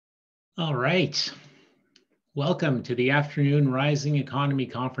All right. Welcome to the Afternoon Rising Economy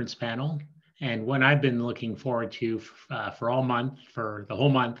Conference panel, and one I've been looking forward to for the whole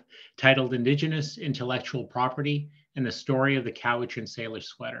month, titled Indigenous Intellectual Property and the Story of the Cowichan Salish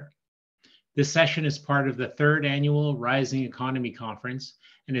Sweater. This session is part of the third annual Rising Economy Conference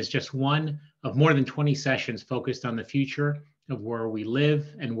and is just one of more than 20 sessions focused on the future of where we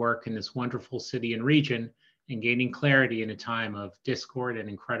live and work in this wonderful city and region, and gaining clarity in a time of discord and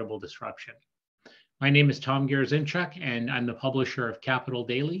incredible disruption. My name is Tom Gerazinchuk, and I'm the publisher of Capital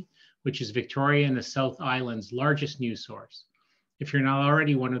Daily, which is Victoria and the South Island's largest news source. If you're not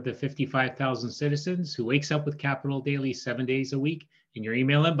already one of the 55,000 citizens who wakes up with Capital Daily 7 days a week in your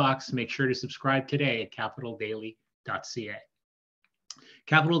email inbox, make sure to subscribe today at capitaldaily.ca.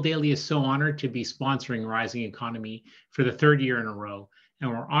 Capital Daily is so honored to be sponsoring Rising Economy for the third year in a row, and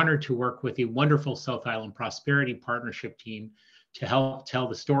we're honored to work with a wonderful South Island Prosperity Partnership team to help tell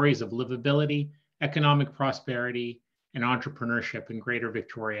the stories of livability, economic prosperity, and entrepreneurship in Greater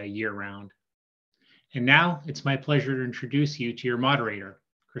Victoria year-round. And now it's my pleasure to introduce you to your moderator,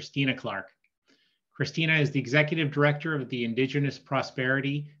 Christina Clark. Christina is the Executive Director of the Indigenous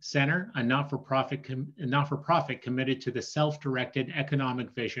Prosperity Center, a not-for-profit committed to the self-directed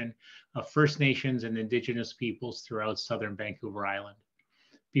economic vision of First Nations and Indigenous peoples throughout Southern Vancouver Island.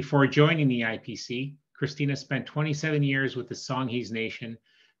 Before joining the IPC, Christina spent 27 years with the Songhees Nation,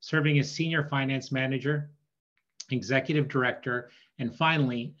 serving as Senior Finance Manager, Executive Director, and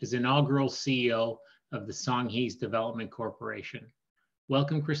finally as inaugural CEO of the Songhees Development Corporation.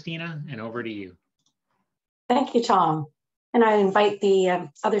 Welcome, Christina, and over to you. Thank you, Tom. And I invite the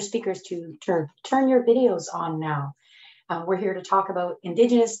other speakers to turn your videos on now. We're here to talk about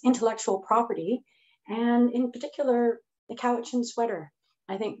Indigenous intellectual property, and in particular, the Cowichan sweater.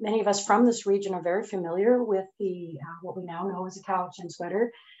 I think many of us from this region are very familiar with the what we now know as a Cowichan sweater,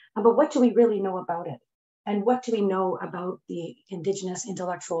 but what do we really know about it? And what do we know about the Indigenous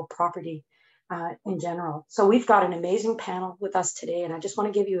intellectual property in general? So we've got an amazing panel with us today, and I just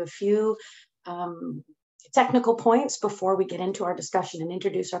want to give you a few technical points before we get into our discussion and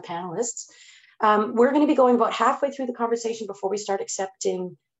introduce our panelists. We're going to be going about halfway through the conversation before we start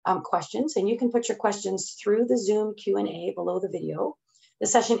accepting questions, and you can put your questions through the Zoom Q&A below the video. The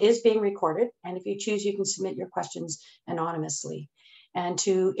session is being recorded, and if you choose, you can submit your questions anonymously. And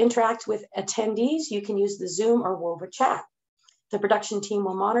to interact with attendees, you can use the Zoom or Wova chat. The production team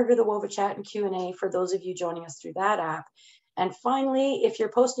will monitor the Wova chat and Q&A for those of you joining us through that app. And finally, if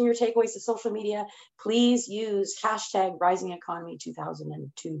you're posting your takeaways to social media, please use hashtag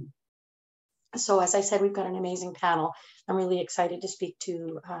RisingEconomy2002. So as I said, we've got an amazing panel. I'm really excited to speak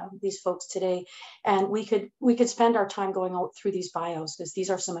to these folks today. And we could spend our time going out through these bios because these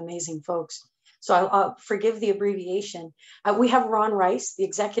are some amazing folks. So I'll forgive the abbreviation. We have Ron Rice, the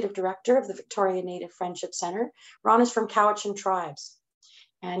Executive Director of the Victoria Native Friendship Center. Ron is from Cowichan Tribes,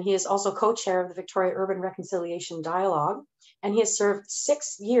 and he is also co-chair of the Victoria Urban Reconciliation Dialogue. And he has served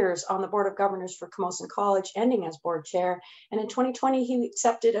 6 years on the Board of Governors for Camosun College, ending as board chair. And in 2020, he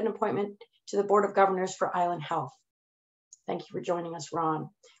accepted an appointment to the Board of Governors for Island Health. Thank you for joining us, Ron.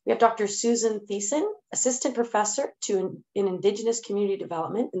 We have Dr. Susan Thiessen, Assistant Professor in Indigenous Community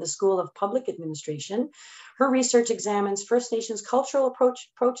Development in the School of Public Administration. Her research examines First Nations cultural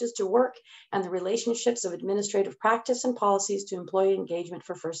approaches to work and the relationships of administrative practice and policies to employee engagement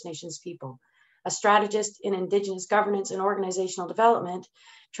for First Nations people. A strategist in Indigenous governance and organizational development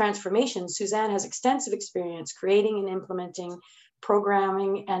transformation, Suzanne has extensive experience creating and implementing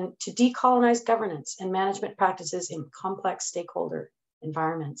programming and to decolonize governance and management practices in complex stakeholder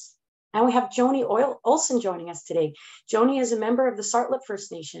environments. And we have Joni Olson joining us today. Joni is a member of the Sartlip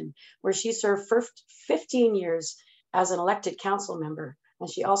First Nation, where she served for 15 years as an elected council member. And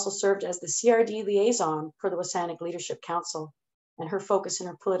she also served as the CRD liaison for the WSÁNEĆ Leadership Council. And her focus in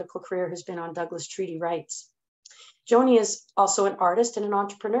her political career has been on Douglas Treaty rights. Joni is also an artist and an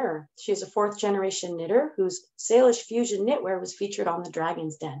entrepreneur. She is a fourth-generation knitter whose Salish fusion knitwear was featured on the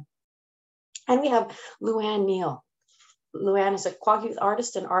Dragon's Den. And we have Luann Neal. Luann is a Quag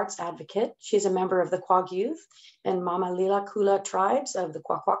artist and arts advocate. She's a member of the Quag and Mama Lila Kula tribes of the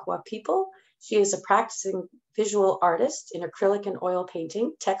Kwakwakwa people. She is a practicing visual artist in acrylic and oil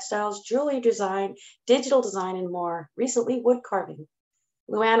painting, textiles, jewelry design, digital design, and more, recently wood carving.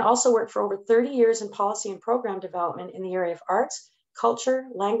 Luann also worked for over 30 years in policy and program development in the area of arts, culture,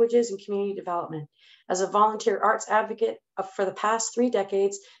 languages, and community development. As a volunteer arts advocate for the past 3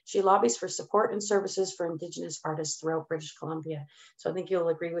 decades, she lobbies for support and services for Indigenous artists throughout British Columbia. So I think you'll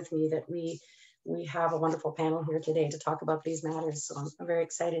agree with me that we have a wonderful panel here today to talk about these matters. So I'm very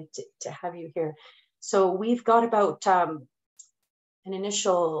excited to have you here. So we've got about an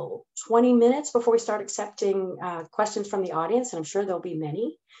initial 20 minutes before we start accepting questions from the audience, and I'm sure there'll be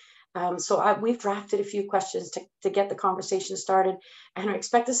many. We've drafted a few questions to get the conversation started, and I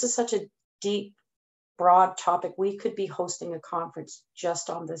expect this is such a deep, broad topic. We could be hosting a conference just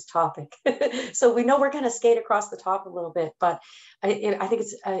on this topic. So we know we're going to skate across the top a little bit, but I think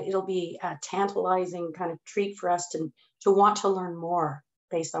it'll be a tantalizing kind of treat for us to want to learn more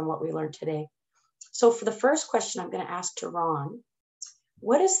based on what we learned today. So for the first question, I'm going to ask to Ron,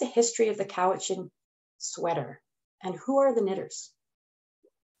 what is the history of the Cowichan sweater, and who are the knitters?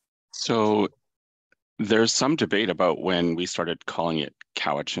 So there's some debate about when we started calling it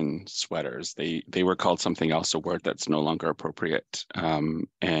Cowichan sweaters. They were called something else, a word that's no longer appropriate.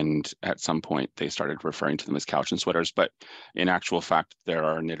 And at some point they started referring to them as Cowichan sweaters. But in actual fact, there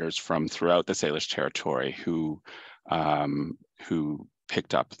are knitters from throughout the Salish territory who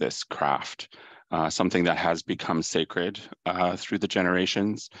picked up this craft. Something that has become sacred through the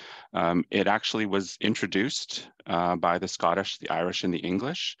generations. It actually was introduced by the Scottish, the Irish, and the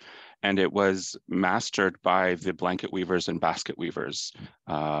English, and it was mastered by the blanket weavers and basket weavers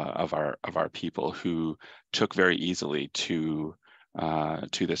of our people, who took very easily to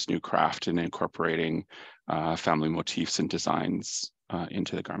this new craft and incorporating family motifs and designs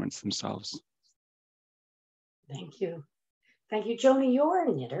into the garments themselves. Thank you. Thank you. Joni, you're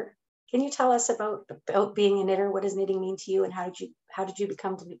a knitter. Can you tell us about being a knitter? What does knitting mean to you, and how did you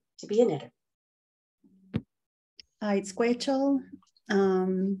become to be a knitter? It's Cowichan.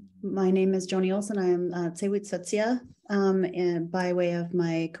 My name is Joni Olsen. I am Tsewit Sotsia, by way of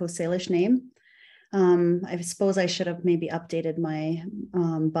my Coast-Salish name. I suppose I should have maybe updated my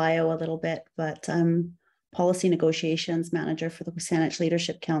bio a little bit, but I'm Policy Negotiations Manager for the Salish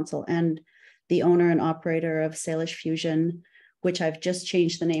Leadership Council and the owner and operator of Salish Fusion, which I've just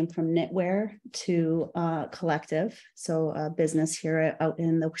changed the name from Knitwear to Collective, so a business here out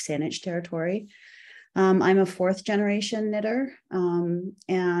in the Salish territory. I'm a fourth generation knitter, and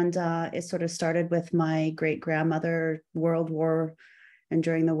it sort of started with my great grandmother. World War, and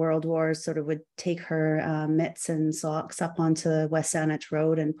during the World War, sort of would take her mitts and socks up onto West Saanich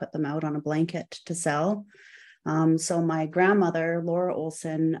Road and put them out on a blanket to sell. So my grandmother, Laura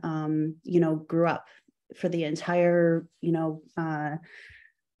Olsen, grew up for the entire,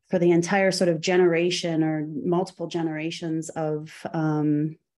 sort of generation or multiple generations of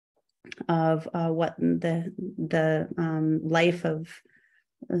what the life of,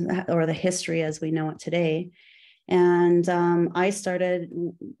 or the history as we know it today. And I started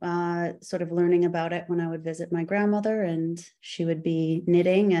sort of learning about it when I would visit my grandmother, and she would be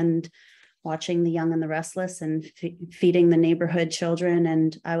knitting and watching The Young and the Restless and feeding the neighborhood children.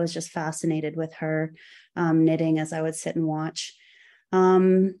 And I was just fascinated with her knitting as I would sit and watch.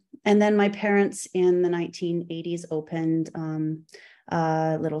 And then my parents in the 1980s opened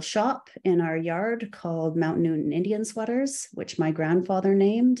a little shop in our yard called Mount Newton Indian Sweaters, which my grandfather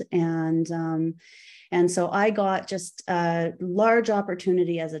named. And so I got just a large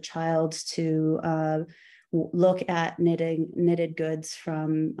opportunity as a child to look at knitted goods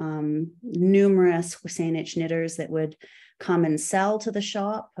from numerous Saanich knitters that would come and sell to the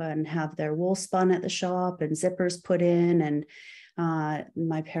shop and have their wool spun at the shop and zippers put in. And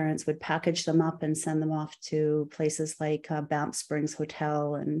my parents would package them up and send them off to places like Banff Springs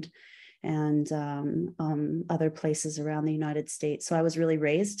Hotel and other places around the United States. So I was really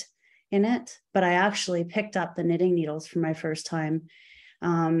raised in it, but I actually picked up the knitting needles for my first time.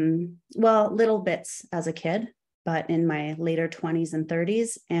 Little bits as a kid, but in my later 20s and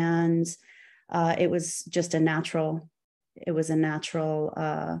 30s. And it was just a natural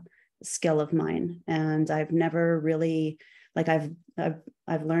skill of mine. And I've never really, I've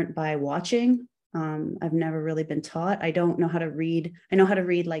learned by watching. I've never really been taught. I don't know how to read. I know how to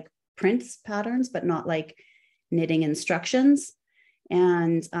read like prints patterns, but not like knitting instructions.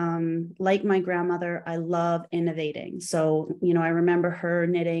 And like my grandmother, I love innovating. So, I remember her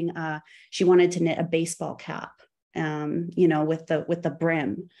knitting, she wanted to knit a baseball cap, with the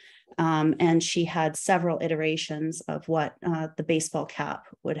brim. And she had several iterations of what the baseball cap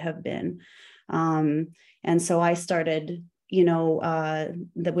would have been. And so I started,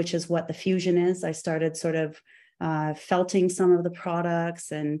 which is what the fusion is. I started sort of felting some of the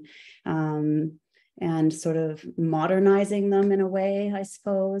products and sort of modernizing them in a way, I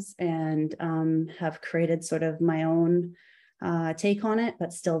suppose, and have created sort of my own take on it,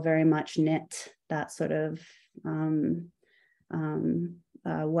 but still very much knit that sort of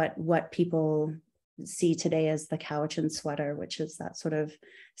what people see today as the Cowichan sweater, which is that sort of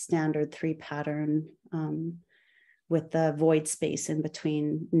standard 3 pattern with the void space in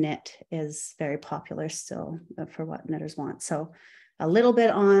between knit is very popular still for what knitters want. So a little bit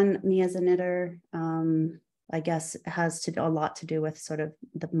on me as a knitter. I guess it has a lot to do with sort of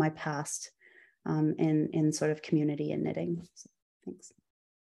my past in sort of community and knitting. So, thanks.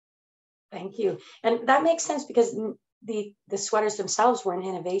 Thank you. And that makes sense because the sweaters themselves were an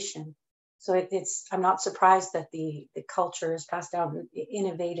innovation. So I'm not surprised that the culture is passed down,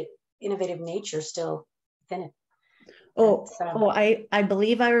 innovative nature still within it. I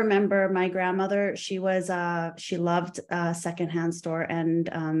believe I remember my grandmother. She loved secondhand store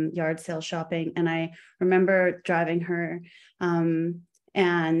and yard sale shopping. And I remember driving her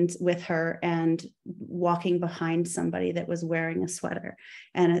and with her and walking behind somebody that was wearing a sweater.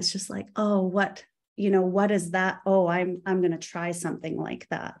 And it's just like, oh, what is that? Oh, I'm going to try something like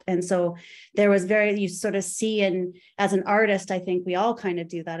that. And so there was you sort of see, and as an artist, I think we all kind of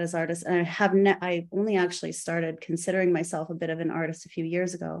do that as artists. And I only actually started considering myself a bit of an artist a few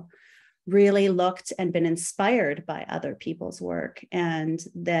years ago, really looked and been inspired by other people's work. And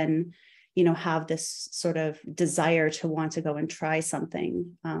then, have this sort of desire to want to go and try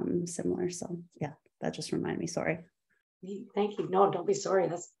something similar. So yeah, that just reminded me, sorry. Thank you. No, don't be sorry.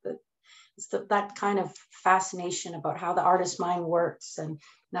 That kind of fascination about how the artist mind works, and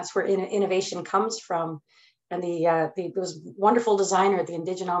that's where innovation comes from. And there was a wonderful designer at the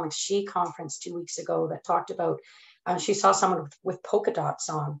Indigenomics She conference 2 weeks ago that talked about she saw someone with polka dots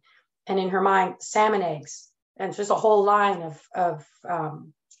on, and in her mind, salmon eggs, and there's a whole line of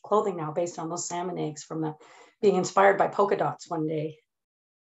clothing now based on those salmon eggs from being inspired by polka dots one day.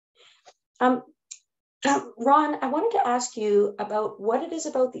 Ron, I wanted to ask you about what it is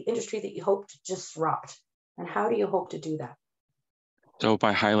about the industry that you hope to disrupt, and how do you hope to do that? So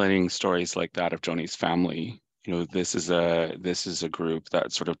by highlighting stories like that of Joni's family, this is a group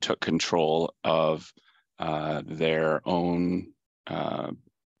that sort of took control of their own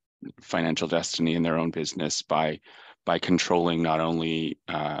financial destiny in their own business by controlling not only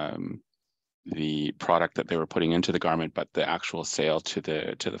the product that they were putting into the garment, but the actual sale to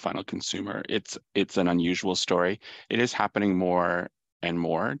the final consumer. It's an unusual story. It is happening more and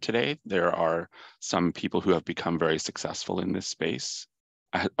more today. There are some people who have become very successful in this space,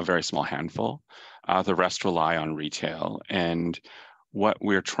 a very small handful. The rest rely on retail. And what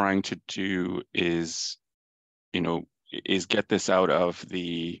we're trying to do is get this out of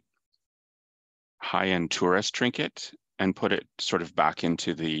the high-end tourist trinket and put it sort of back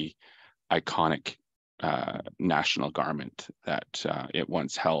into the iconic national garment that it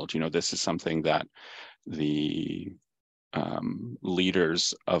once held. This is something that the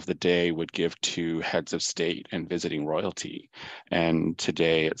leaders of the day would give to heads of state and visiting royalty. And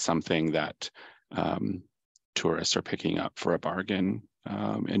today it's something that tourists are picking up for a bargain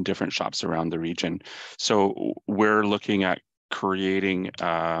in different shops around the region. So we're looking at creating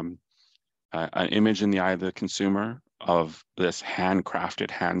an image in the eye of the consumer of this handcrafted,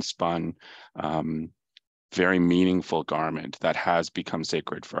 hand-spun, very meaningful garment that has become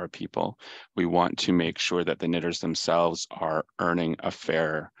sacred for our people. We want to make sure that the knitters themselves are earning a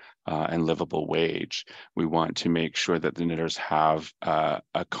fair and livable wage. We want to make sure that the knitters have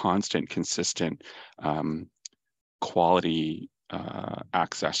a constant, consistent quality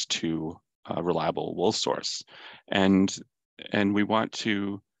access to a reliable wool source. And we want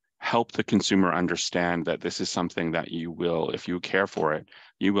to help the consumer understand that this is something that you will, if you care for it,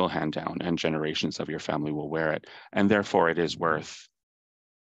 you will hand down, and generations of your family will wear it. And therefore it is worth,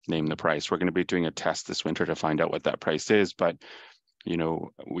 name the price. We're going to be doing a test this winter to find out what that price is. But,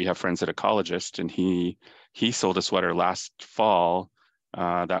 we have friends at Ecologist, and he sold a sweater last fall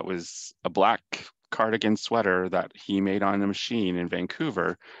that was a black cardigan sweater that he made on a machine in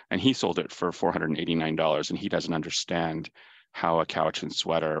Vancouver, and he sold it for $489, and he doesn't understand how a Cowichan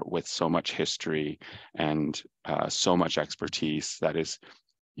sweater with so much history and so much expertise that is,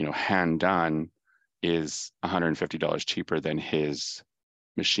 hand done is $150 cheaper than his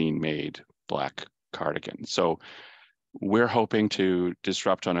machine-made black cardigan. So we're hoping to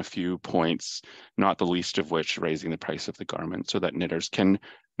disrupt on a few points, not the least of which raising the price of the garment so that knitters can,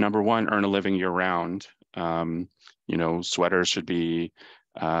 number one, earn a living year-round. Sweaters should be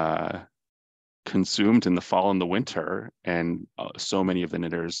consumed in the fall and the winter, and so many of the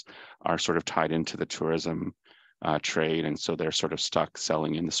knitters are sort of tied into the tourism trade, and so they're sort of stuck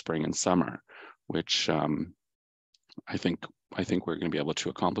selling in the spring and summer, which I think we're going to be able to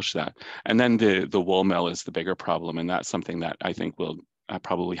accomplish that. And then the wool mill is the bigger problem, and that's something that I think we'll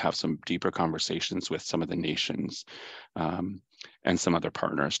probably have some deeper conversations with some of the nations and some other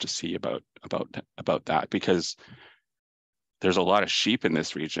partners to see about that, because there's a lot of sheep in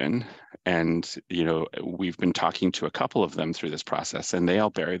this region, and we've been talking to a couple of them through this process, and they all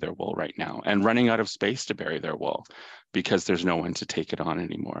bury their wool right now and running out of space to bury their wool because there's no one to take it on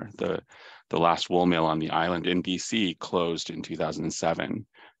anymore. The last wool mill on the island in BC closed in 2007,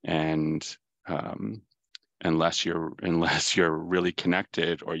 and unless you're really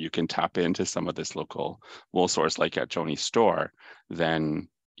connected or you can tap into some of this local wool source like at Joni's store, then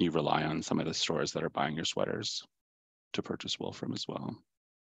you rely on some of the stores that are buying your sweaters to purchase wool from as well.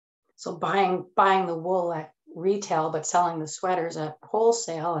 So buying the wool at retail, but selling the sweaters at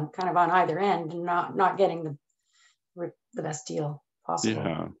wholesale, and kind of on either end, and not getting the best deal possible.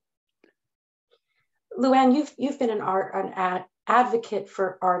 Yeah. Luann, you've been an advocate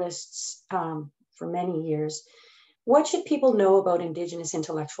for artists for many years. What should people know about Indigenous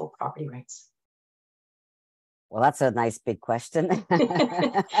intellectual property rights? Well, that's a nice big question.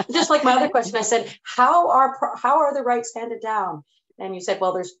 Just like my other question, I said, how are the rights handed down? And you said,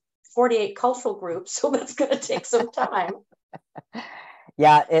 well, there's 48 cultural groups, so that's going to take some time.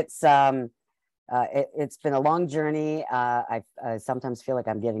 Yeah, it's been a long journey. I sometimes feel like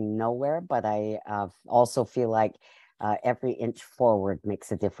I'm getting nowhere, but I also feel like every inch forward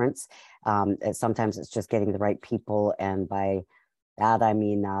makes a difference. Sometimes it's just getting the right people, and by that, I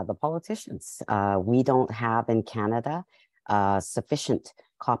mean the politicians. We don't have in Canada sufficient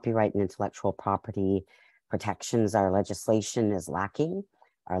copyright and intellectual property protections. Our legislation is lacking.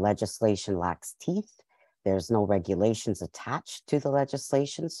 Our legislation lacks teeth. There's no regulations attached to the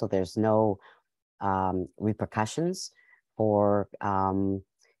legislation, so there's no repercussions for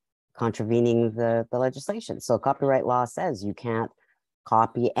contravening the legislation. So copyright law says you can't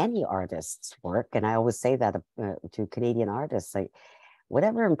copy any artist's work. And I always say that to Canadian artists, like,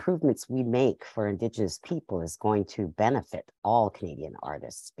 whatever improvements we make for Indigenous people is going to benefit all Canadian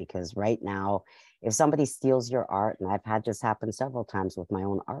artists, because right now, if somebody steals your art, and I've had this happen several times with my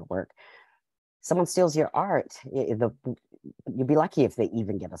own artwork, someone steals your art, you'd be lucky if they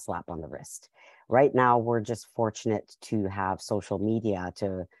even get a slap on the wrist. Right now, we're just fortunate to have social media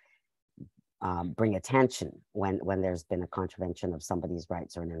to bring attention when there's been a contravention of somebody's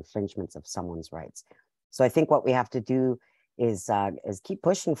rights or an infringement of someone's rights. So I think what we have to do is keep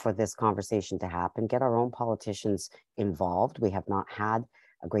pushing for this conversation to happen, get our own politicians involved. We have not had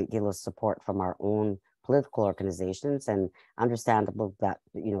a great deal of support from our own political organizations, and understandable that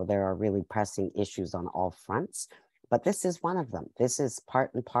there are really pressing issues on all fronts. But this is one of them. This is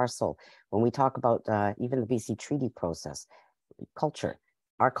part and parcel. When we talk about even the BC Treaty process, culture,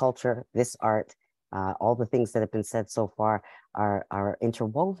 our culture, this art, all the things that have been said so far are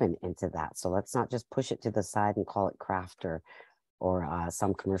interwoven into that. So let's not just push it to the side and call it craft or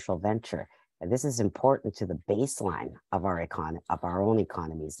some commercial venture. And this is important to the baseline of our own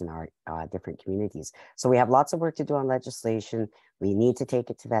economies in our different communities. So we have lots of work to do on legislation. We need to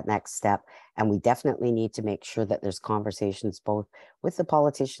take it to that next step. And we definitely need to make sure that there's conversations both with the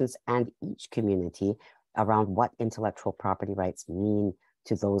politicians and each community around what intellectual property rights mean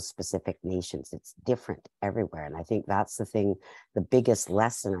to those specific nations. It's different everywhere. And I think that's the thing, the biggest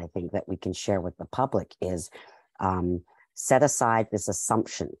lesson I think that we can share with the public is set aside this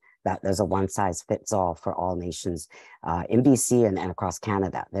assumption that there's a one size fits all for all nations in BC and across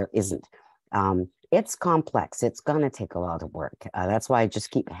Canada. There isn't. It's complex. It's going to take a lot of work. That's why I just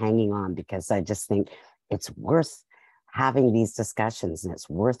keep hanging on, because I just think it's worth having these discussions and it's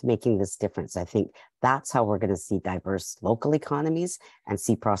worth making this difference. I think that's how we're going to see diverse local economies and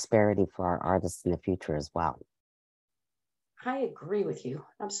see prosperity for our artists in the future as well. I agree with you.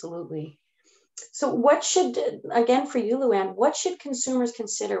 Absolutely. So what should, again, for you, Luann, what should consumers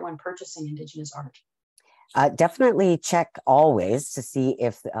consider when purchasing Indigenous art? Definitely check always to see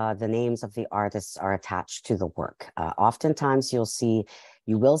if the names of the artists are attached to the work. Oftentimes you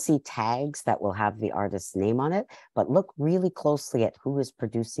will see tags that will have the artist's name on it, but look really closely at who is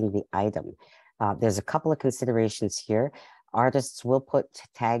producing the item. There's a couple of considerations here. Artists will put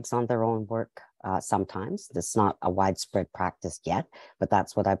tags on their own work sometimes. That's not a widespread practice yet, but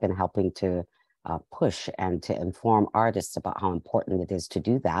that's what I've been helping to push and to inform artists about how important it is to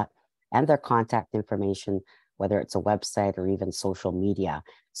do that, and their contact information, whether it's a website or even social media,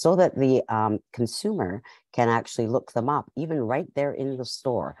 so that the consumer can actually look them up, even right there in the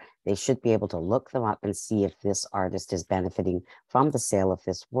store. They should be able to look them up and see if this artist is benefiting from the sale of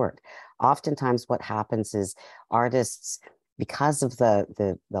this work. Oftentimes what happens is artists, because of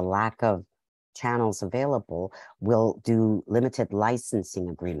the lack of channels available, will do limited licensing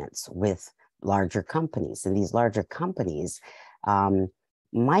agreements with larger companies. And these larger companies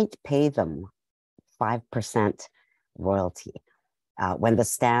might pay them 5% royalty. when the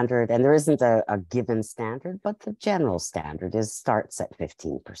standard, and there isn't a given standard, but the general standard starts at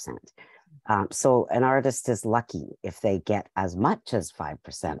 15%. So an artist is lucky if they get as much as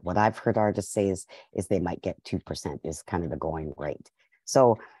 5%. What I've heard artists say is they might get 2% is kind of the going rate.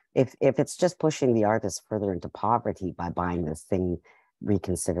 So if it's just pushing the artist further into poverty by buying this thing,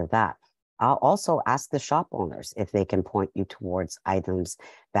 reconsider that. I'll also ask the shop owners if they can point you towards items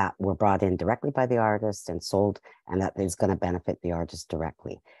that were brought in directly by the artist and sold, and that is going to benefit the artist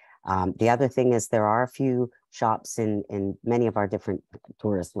directly. The other thing is there are a few shops in many of our different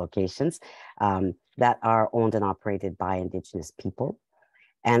tourist locations that are owned and operated by Indigenous people.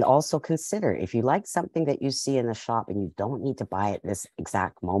 And also consider, if you like something that you see in the shop and you don't need to buy it this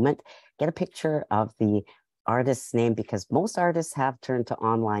exact moment, get a picture of the artist's name, because most artists have turned to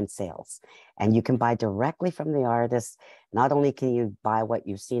online sales, and you can buy directly from the artist. Not only can you buy what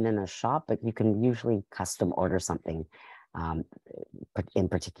you've seen in a shop, but you can usually custom order something in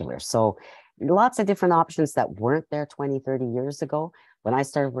particular. So lots of different options that weren't there 20, 30 years ago. When I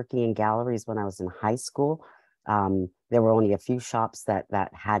started working in galleries when I was in high school, there were only a few shops that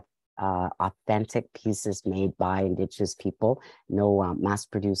had authentic pieces made by Indigenous people, no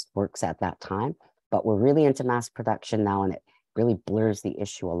mass-produced works at that time. But we're really into mass production now, and it really blurs the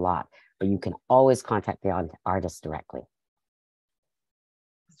issue a lot. But you can always contact the artist directly.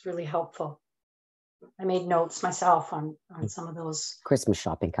 It's really helpful. I made notes myself on some of those. Christmas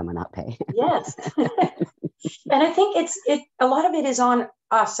shopping coming up, hey? Yes. And I think a lot of it is on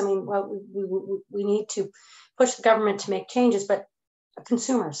us. I mean, well, we need to push the government to make changes, but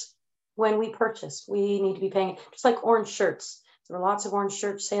consumers, when we purchase, we need to be paying, just like orange shirts. There were lots of orange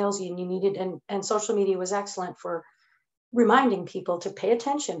shirt sales, and you needed, and social media was excellent for reminding people to pay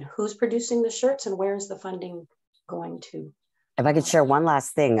attention. Who's producing the shirts and where's the funding going to? If I could share one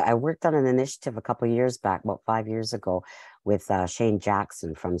last thing, I worked on an initiative a couple of years back, about 5 years ago, with Shane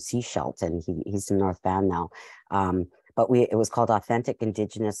Jackson from Seashelt, and he's in North Van now. But it was called Authentic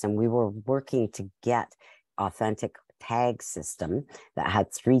Indigenous, and we were working to get authentic tag system that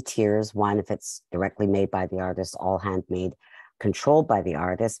had 3 tiers. One, if it's directly made by the artist, all handmade, controlled by the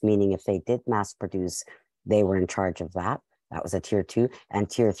artist, meaning if they did mass produce, they were in charge of that. That was a tier 2. And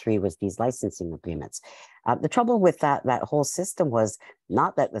tier 3 was these licensing agreements. The trouble with that whole system was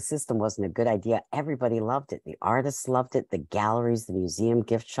not that the system wasn't a good idea. Everybody loved it. The artists loved it. The galleries, the museum,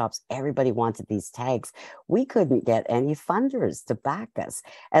 gift shops, everybody wanted these tags. We couldn't get any funders to back us.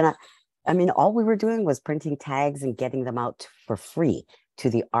 And I mean, all we were doing was printing tags and getting them out for free to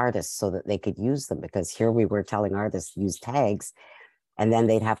the artists so that they could use them, because here we were telling artists use tags, and then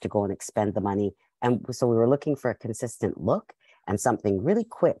they'd have to go and expend the money. And so we were looking for a consistent look and something really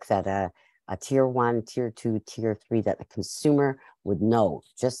quick that a tier 1, tier 2, tier 3, that the consumer would know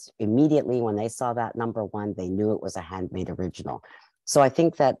just immediately when they saw that number 1, they knew it was a handmade original. So I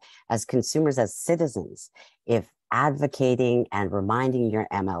think that as consumers, as citizens, if advocating and reminding your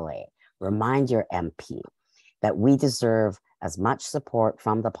MLA, remind your MP that we deserve as much support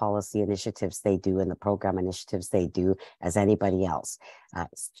from the policy initiatives they do and the program initiatives they do as anybody else.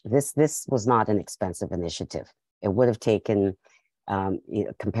 This was not an expensive initiative. It would have taken,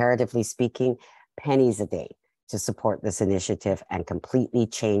 comparatively speaking, pennies a day to support this initiative and completely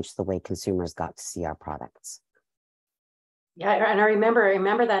change the way consumers got to see our products. Yeah, and I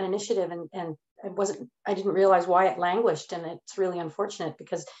remember that initiative, and I didn't realize why it languished, and it's really unfortunate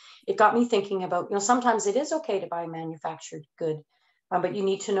because it got me thinking about, sometimes it is okay to buy a manufactured good, but you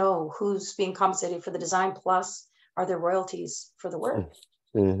need to know who's being compensated for the design, plus are there royalties for the work?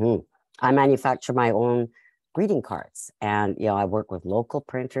 Mm-hmm. I manufacture my own greeting cards, and I work with local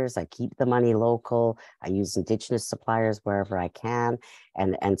printers. I keep the money local. I use Indigenous suppliers wherever I can,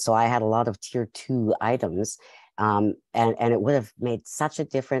 and so I had a lot of tier 2 items. And it would have made such a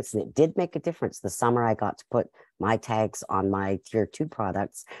difference, and it did make a difference. The summer I got to put my tags on my tier 2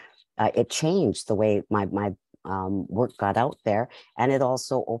 products, it changed the way my work got out there, and it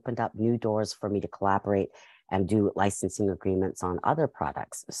also opened up new doors for me to collaborate and do licensing agreements on other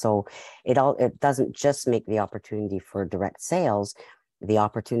products. So it doesn't just make the opportunity for direct sales, the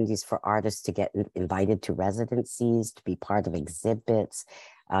opportunities for artists to get invited to residencies, to be part of exhibits.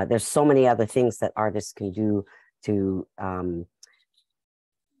 There's so many other things that artists can do to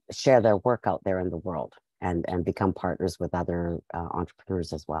share their work out there in the world and become partners with other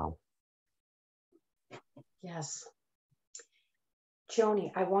entrepreneurs as well. Yes.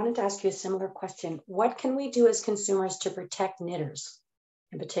 Joni, I wanted to ask you a similar question. What can we do as consumers to protect knitters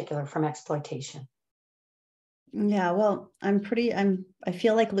in particular from exploitation? Yeah, well, I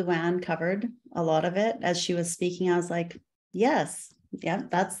feel like Luann covered a lot of it as she was speaking. I was like, yes, yeah,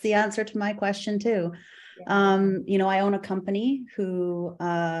 that's the answer to my question too. You know, I own a company who,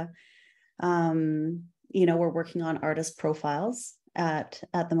 you know, we're working on artist profiles at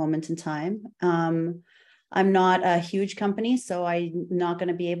the moment in time. I'm not a huge company, so I'm not going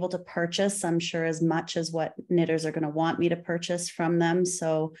to be able to purchase, I'm sure, as much as what knitters are going to want me to purchase from them.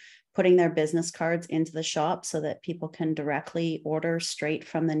 So putting their business cards into the shop so that people can directly order straight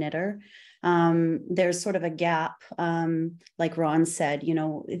from the knitter. There's sort of a gap, like Ron said, you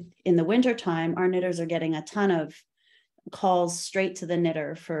know, in the wintertime, our knitters are getting a ton of calls straight to the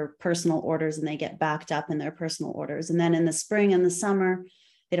knitter for personal orders, and they get backed up in their personal orders. And then in the spring and the summer,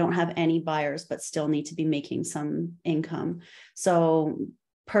 they don't have any buyers, but still need to be making some income. So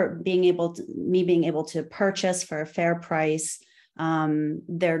being able to purchase for a fair price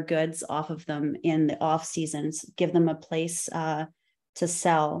their goods off of them in the off seasons, give them a place to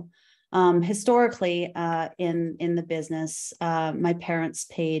sell. Historically, in the business, my parents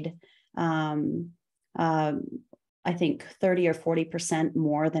paid I think 30 or 40%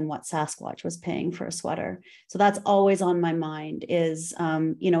 more than what Sasquatch was paying for a sweater. So that's always on my mind is,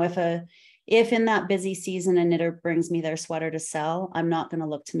 you know, if in that busy season a knitter brings me their sweater to sell, I'm not going to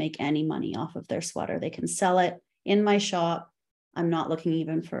look to make any money off of their sweater. They can sell it in my shop. I'm not looking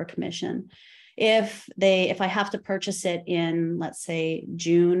even for a commission. If I have to purchase it in, let's say,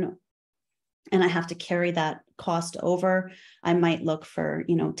 June, and I have to carry that cost over, I might look for,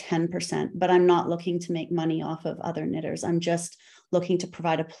 you know, 10%, but I'm not looking to make money off of other knitters. I'm just looking to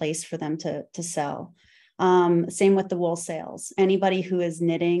provide a place for them to sell. Same with the wool sales. Anybody who is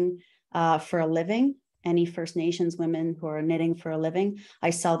knitting for a living, any First Nations women who are knitting for a living, I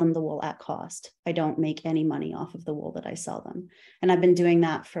sell them the wool at cost. I don't make any money off of the wool that I sell them. And I've been doing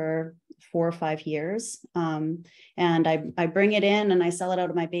that for 4 or 5 years. And I bring it in and I sell it out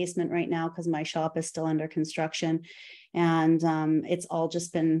of my basement right now because my shop is still under construction. And it's all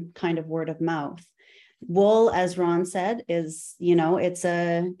just been kind of word of mouth. Wool, as Ron said, is, you know, it's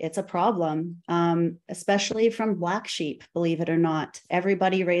a problem, especially from black sheep, believe it or not.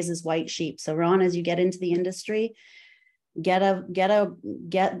 Everybody raises white sheep. So Ron, as you get into the industry,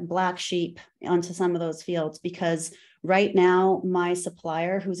 get black sheep onto some of those fields, because right now my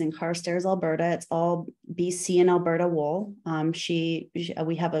supplier, who's in Carstairs, Alberta, it's all BC and Alberta wool. We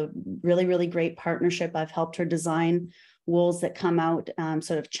have a really, really great partnership. I've helped her design wools that come out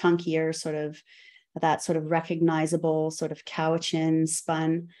sort of chunkier, sort of that sort of recognizable sort of Cowichan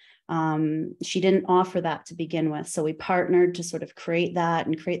spun. She didn't offer that to begin with. So we partnered to sort of create that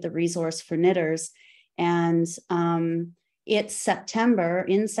and create the resource for knitters. And it's September.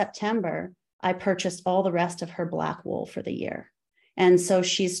 In September, I purchased all the rest of her black wool for the year. And so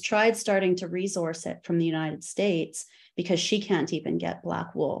she's tried starting to resource it from the United States because she can't even get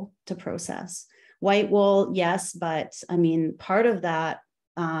black wool to process. White wool, yes, but I mean, part of that,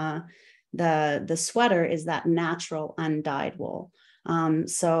 the sweater is that natural undyed wool.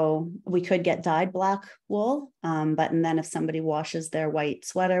 So we could get dyed black wool, and then if somebody washes their white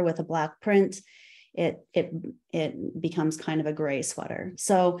sweater with a black print, it becomes kind of a gray sweater.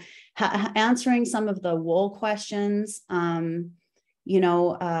 So answering some of the wool questions, you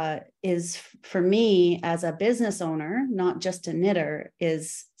know, is for me as a business owner, not just a knitter,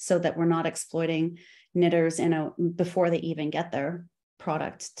 is so that we're not exploiting knitters before they even get their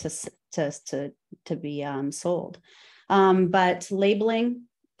product to be sold. But labeling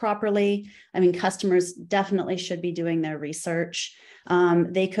properly, I mean, customers definitely should be doing their research.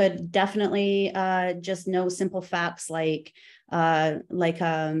 They could definitely just know simple facts like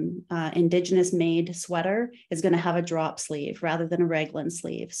Indigenous made sweater is going to have a drop sleeve rather than a raglan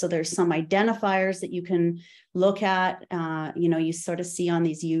sleeve. So there's some identifiers that you can look at. You know, you sort of see on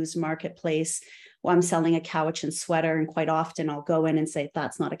these used marketplace. Well, I'm selling a Cowichan sweater, and quite often I'll go in and say,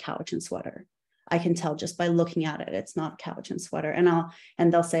 that's not a Cowichan sweater. I can tell just by looking at it, it's not a Cowichan sweater.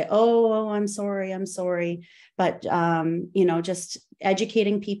 And they'll say, oh, I'm sorry. But, you know, just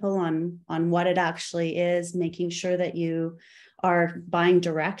educating people on what it actually is, making sure that you are buying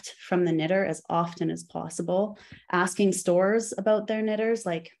direct from the knitter as often as possible, asking stores about their knitters,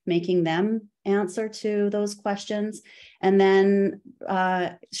 like making them answer to those questions, and then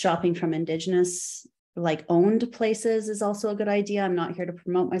shopping from Indigenous like owned places is also a good idea. I'm not here to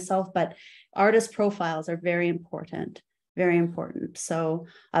promote myself, but artist profiles are very important, very important. So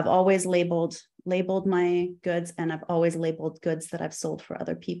I've always labeled my goods, and I've always labeled goods that I've sold for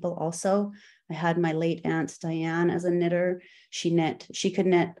other people also. I had my late aunt Diane as a knitter. She could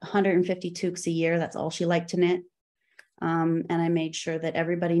knit 150 toques a year. That's all she liked to knit. And I made sure that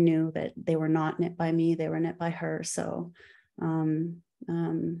everybody knew that they were not knit by me, they were knit by her. So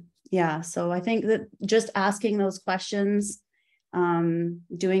yeah, so I think that just asking those questions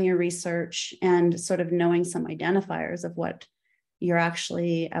doing your research and sort of knowing some identifiers of what you're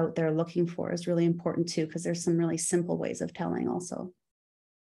actually out there looking for is really important too, because there's some really simple ways of telling also.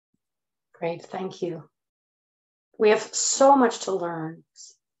 Great, thank you. We have so much to learn.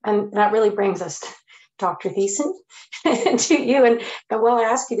 And that really brings us to Dr. Thiessen, to you. And while I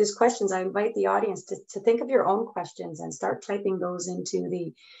ask you these questions, I invite the audience to think of your own questions and start typing those into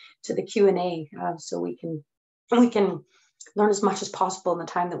the Q&A, so we can learn as much as possible in the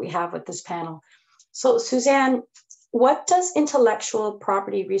time that we have with this panel. So Suzanne, what does intellectual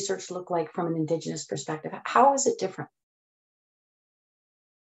property research look like from an Indigenous perspective? How is it different?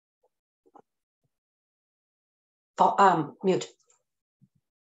 Mute.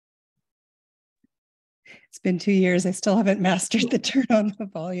 It's been 2 years. I still haven't mastered the turn on the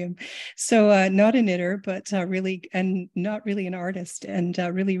volume. So not a knitter, but really, and not really an artist, and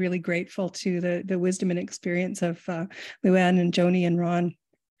really, really grateful to the wisdom and experience of Luann and Joni and Ron.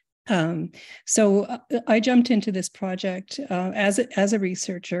 So I jumped into this project as a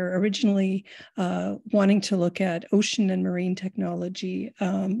researcher, originally wanting to look at ocean and marine technology,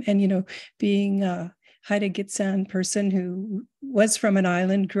 and being Haida Gitsan person who was from an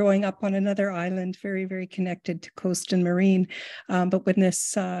island, growing up on another island, very, very connected to coast and marine. But when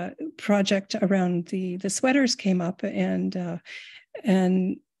this project around the sweaters came up, and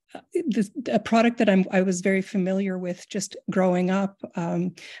a product that I was very familiar with just growing up,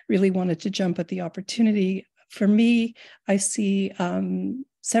 really wanted to jump at the opportunity. For me, I see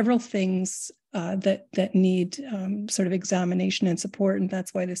several things that need sort of examination and support, and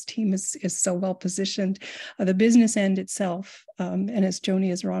that's why this team is so well positioned. The business end itself, and as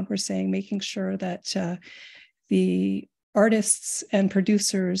Joni, as Ron were saying, making sure that the artists and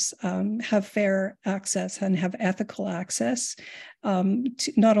producers have fair access and have ethical access,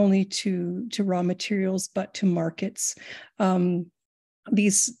 not only to raw materials but to markets.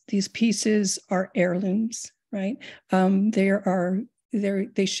 These pieces are heirlooms, right?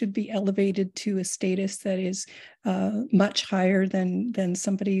 They should be elevated to a status that is much higher than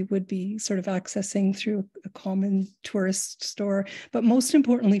somebody would be sort of accessing through a common tourist store. But most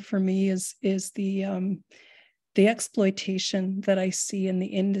importantly for me is the exploitation that I see in the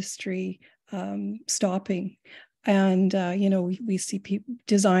industry stopping. And, we see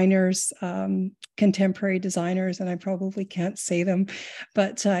designers, contemporary designers, and I probably can't say them,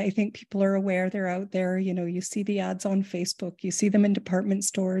 but I think people are aware they're out there. You see the ads on Facebook, you see them in department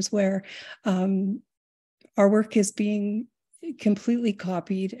stores where our work is being completely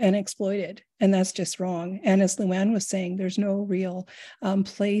copied and exploited, and that's just wrong. And as Luann was saying, there's no real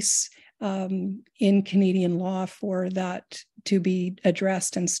place in Canadian law for that to be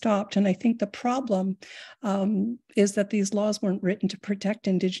addressed and stopped. And I think the problem is that these laws weren't written to protect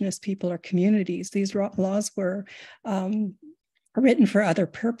Indigenous people or communities. These laws were written for other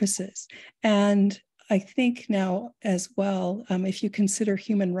purposes. And I think now as well, if you consider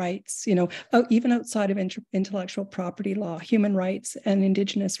human rights, even outside of intellectual property law, human rights and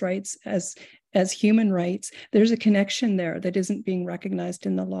Indigenous rights as human rights, there's a connection there that isn't being recognized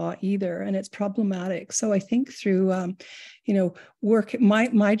in the law either, and it's problematic. So I think through, work,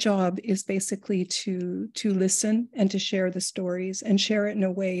 my job is basically to listen and to share the stories and share it in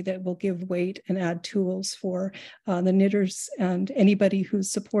a way that will give weight and add tools for the knitters and anybody who's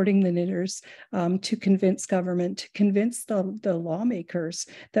supporting the knitters to convince government, to convince the lawmakers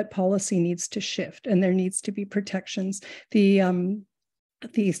that policy needs to shift and there needs to be protections.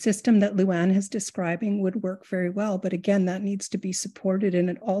 The system that Luann is describing would work very well, but again, that needs to be supported,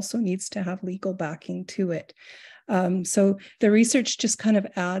 and it also needs to have legal backing to it. So the research just kind of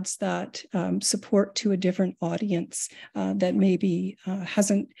adds that support to a different audience that maybe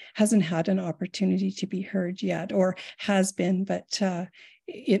hasn't had an opportunity to be heard yet, or has been, but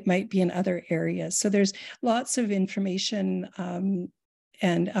it might be in other areas. So there's lots of information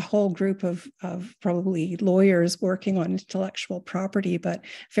and a whole group of probably lawyers working on intellectual property, but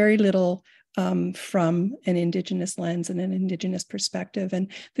very little from an Indigenous lens and an Indigenous perspective.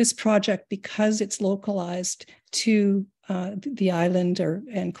 And this project, because it's localized to the island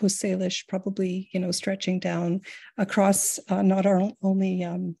and Coast Salish, probably stretching down across not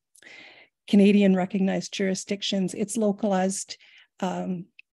only Canadian recognized jurisdictions, it's localized.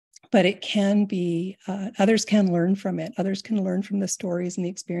 But it can be, others can learn from it. Others can learn from the stories and the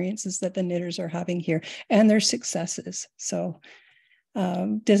experiences that the knitters are having here and their successes. So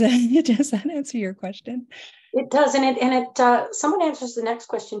does that answer your question? It does. And someone answers the next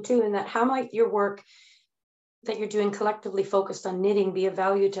question too, in that how might your work that you're doing collectively focused on knitting be of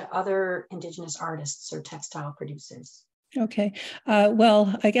value to other Indigenous artists or textile producers? Okay.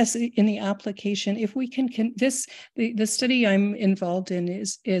 Well, I guess in the application, if we can the study I'm involved in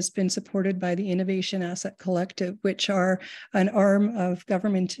is been supported by the Innovation Asset Collective, which are an arm of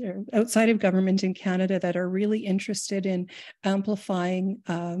government outside of government in Canada that are really interested in amplifying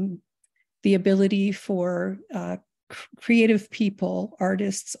the ability for creative people,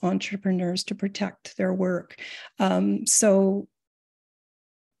 artists, entrepreneurs to protect their work. So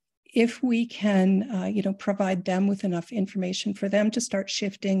if we can, provide them with enough information for them to start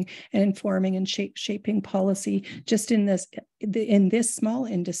shifting and informing and shaping policy, just in this small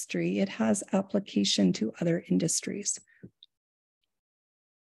industry, it has application to other industries.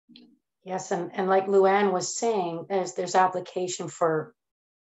 Yes, and like Luann was saying, there's application for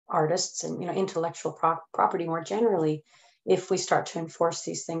artists and intellectual property more generally, if we start to enforce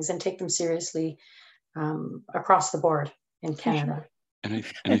these things and take them seriously across the board in Canada. Sure. And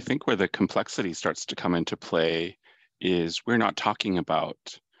I think where the complexity starts to come into play is we're not talking about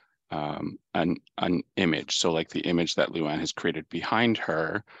an image. So like the image that Luann has created behind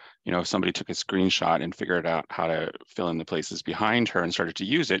her, if somebody took a screenshot and figured out how to fill in the places behind her and started to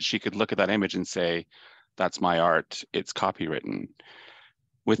use it, she could look at that image and say, that's my art, it's copywritten.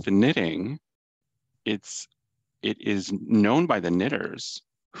 With the knitting, it is known by the knitters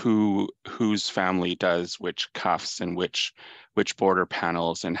whose family does which cuffs and which border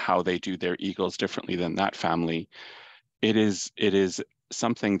panels and how they do their eagles differently than that family. It is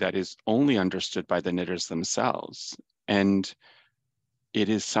something that is only understood by the knitters themselves. And it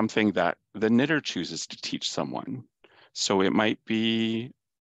is something that the knitter chooses to teach someone. So it might be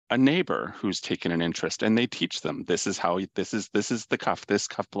a neighbor who's taken an interest and they teach them, this is the cuff, this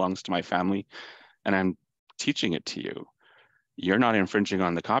cuff belongs to my family, and I'm teaching it to you. You're not infringing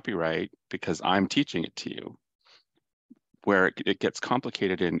on the copyright because I'm teaching it to you. Where it gets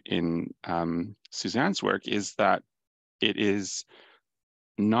complicated in Suzanne's work is that it is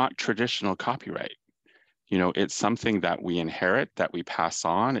not traditional copyright. It's something that we inherit, that we pass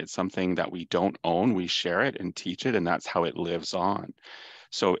on. It's something that we don't own. We share it and teach it, and that's how it lives on.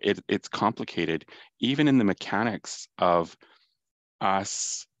 So it's complicated, even in the mechanics of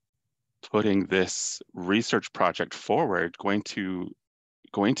us putting this research project forward, going to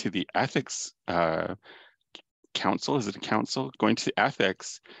the ethics council, is it a council? Going to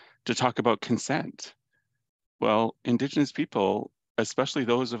ethics to talk about consent. Well, Indigenous people, especially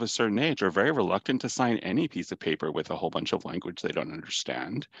those of a certain age, are very reluctant to sign any piece of paper with a whole bunch of language they don't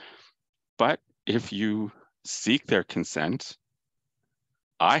understand. But if you seek their consent,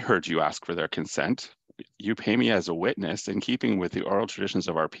 I heard you ask for their consent, you pay me as a witness, in keeping with the oral traditions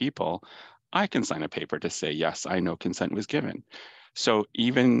of our people, I can sign a paper to say, yes, I know consent was given. So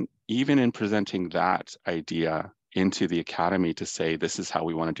even in presenting that idea into the academy to say, this is how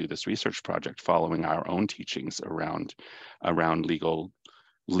we want to do this research project, following our own teachings around legal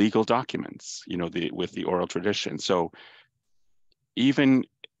documents, with the oral tradition. So even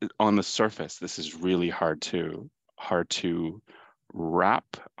on the surface, this is really hard to wrap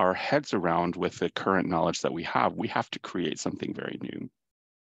our heads around with the current knowledge that we have. We have to create something very new.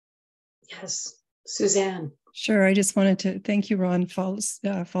 Yes, Suzanne. Sure. I just wanted to thank you, Ron,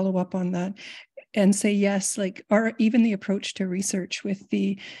 follow up on that and say, yes, like even the approach to research with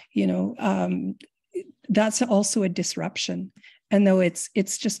the, that's also a disruption. And though it's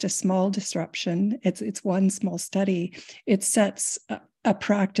just a small disruption, it's one small study, it sets a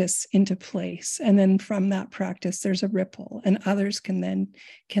practice into place. And then from that practice, there's a ripple, and others can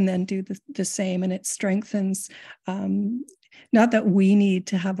then do the same. And it strengthens, not that we need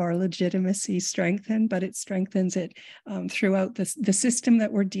to have our legitimacy strengthened, but it strengthens it throughout the system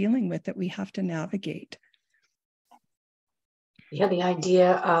that we're dealing with, that we have to navigate. Yeah, the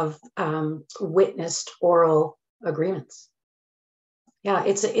idea of witnessed oral agreements. Yeah,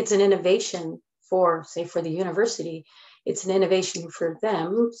 it's an innovation for the university. It's an innovation for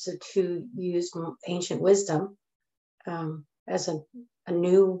them to use ancient wisdom as a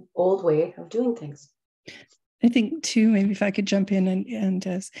new old way of doing things. I think too, maybe if I could jump in and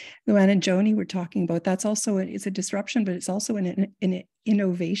as Luann and Joni were talking about, that's also it's a disruption, but it's also an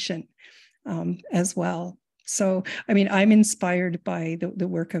innovation as well. So, I mean, I'm inspired by the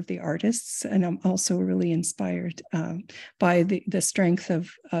work of the artists, and I'm also really inspired by the strength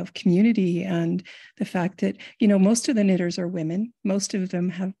of community, and the fact that, most of the knitters are women. Most of them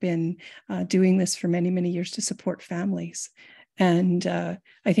have been doing this for many, many years to support families. And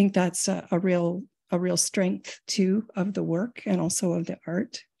I think that's a real strength too of the work and also of the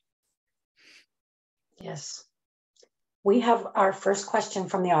art. Yes. We have our first question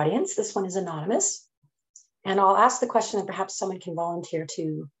from the audience. This one is anonymous. And I'll ask the question and perhaps someone can volunteer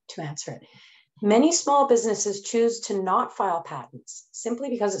to answer it. Many small businesses choose to not file patents simply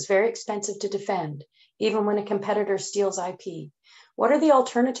because it's very expensive to defend, even when a competitor steals IP. What are the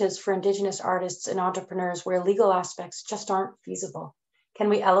alternatives for Indigenous artists and entrepreneurs where legal aspects just aren't feasible? Can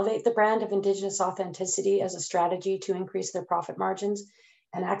we elevate the brand of Indigenous authenticity as a strategy to increase their profit margins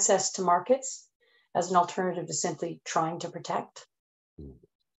and access to markets as an alternative to simply trying to protect?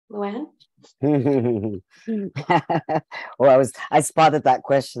 Luann? Well, I spotted that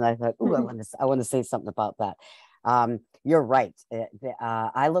question. I thought, ooh, I want to say something about that. You're right.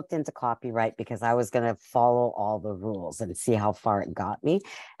 I looked into copyright because I was going to follow all the rules and see how far it got me.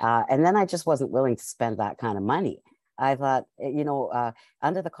 And then I just wasn't willing to spend that kind of money. I thought,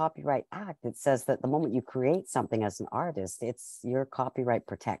 under the Copyright Act, it says that the moment you create something as an artist, you're copyright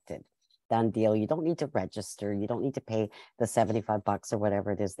protected. Done deal. You don't need to register. You don't need to pay the $75 or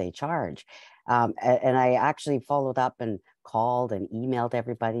whatever it is they charge. And I actually followed up and called and emailed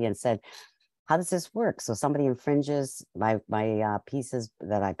everybody and said, how does this work? So somebody infringes my pieces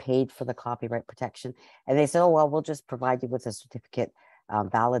that I paid for the copyright protection. And they said, oh, well, we'll just provide you with a certificate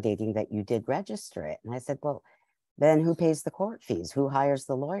validating that you did register it. And I said, well, then who pays the court fees? Who hires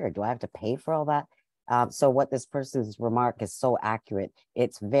the lawyer? Do I have to pay for all that? So what this person's remark is so accurate,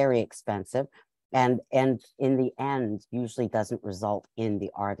 it's very expensive. And in the end, usually doesn't result in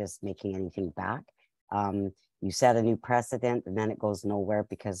the artist making anything back. You set a new precedent and then it goes nowhere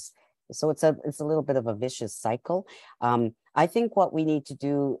because, so it's a little bit of a vicious cycle. I think what we need to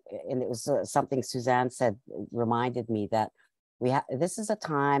do, and it was something Suzanne said, reminded me that this is a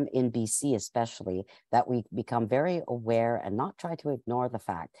time in BC especially that we become very aware and not try to ignore the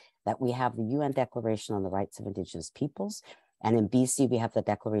fact that we have the UN Declaration on the Rights of Indigenous Peoples, and in BC we have the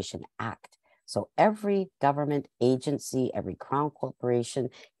Declaration Act. So every government agency, every Crown corporation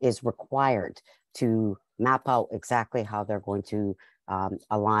is required to map out exactly how they're going to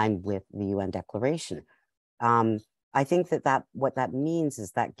align with the UN Declaration. I think that what that means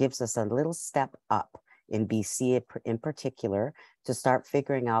is that gives us a little step up in BC in particular, to start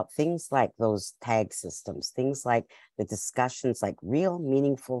figuring out things like those tag systems, things like the discussions, like real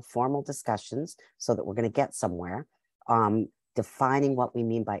meaningful formal discussions, so that we're going to get somewhere, defining what we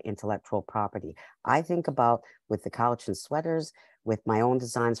mean by intellectual property. I think about with the Cowichan sweaters, with my own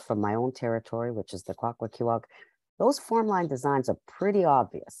designs from my own territory, which is the Kwakwaka'wakw, those form line designs are pretty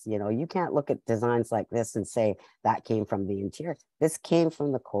obvious. You know, you can't look at designs like this and say that came from the interior. This came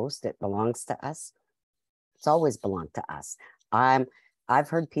from the coast. It belongs to us. It's always belonged to us. I've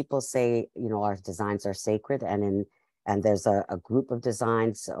heard people say, you know, our designs are sacred, and there's a group of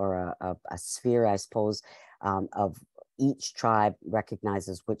designs or a sphere, I suppose, of each tribe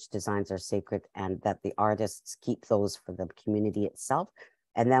recognizes which designs are sacred, and that the artists keep those for the community itself.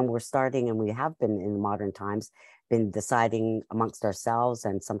 And then we're starting, and we have been in modern times, been deciding amongst ourselves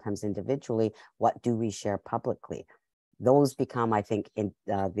and sometimes individually, what do we share publicly? Those become, I think, in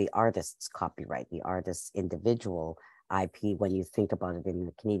the artist's copyright, the artist's individual IP, when you think about it in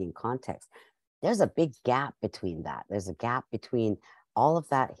the Canadian context. There's a big gap between that. There's a gap between all of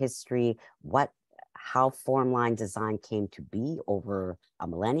that history, how form line design came to be over a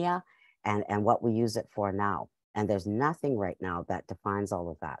millennia, and what we use it for now. And there's nothing right now that defines all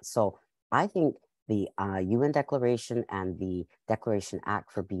of that. So I think the UN Declaration and the Declaration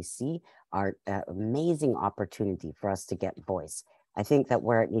Act for BC are an amazing opportunity for us to get voice. I think that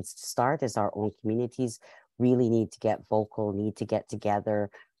where it needs to start is our own communities really need to get vocal, need to get together.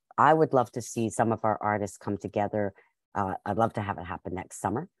 I would love to see some of our artists come together. I'd love to have it happen next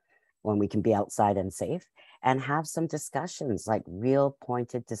summer when we can be outside and safe, and have some discussions, like real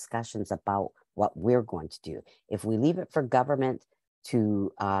pointed discussions about what we're going to do. If we leave it for government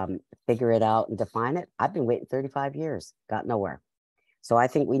to figure it out and define it, I've been waiting 35 years, got nowhere. So I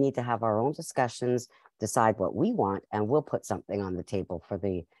think we need to have our own discussions, decide what we want, and we'll put something on the table for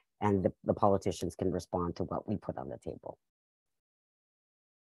the politicians can respond to what we put on the table.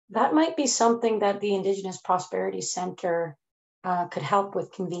 That might be something that the Indigenous Prosperity Center could help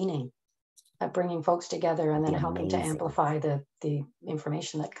with convening, bringing folks together and then helping to amplify the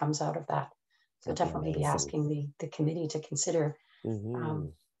information that comes out of that. So definitely be asking the committee to consider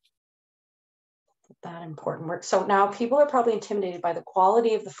that important work. So now people are probably intimidated by the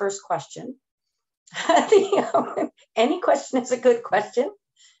quality of the first question. Any question is a good question.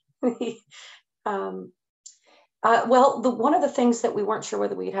 Well, one of the things that we weren't sure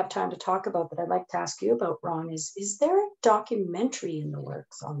whether we'd have time to talk about, but I'd like to ask you about, Ron, is there a documentary in the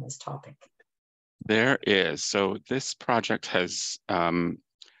works on this topic? There is. So this project has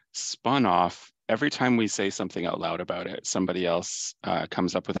spun off. Every time we say something out loud about it, somebody else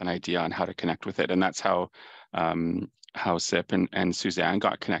comes up with an idea on how to connect with it. And that's how how SIP and Suzanne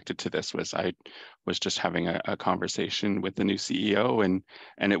got connected to this was I was just having a conversation with the new CEO,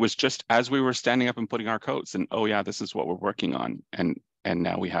 and it was just as we were standing up and putting our coats, and oh yeah, this is what we're working on, and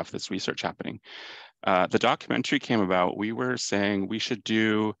now we have this research happening. The documentary came about. We were saying we should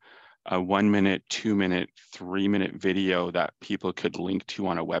do a 1 minute, 2 minute, 3 minute video that people could link to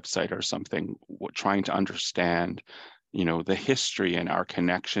on a website or something, trying to understand, you know, the history and our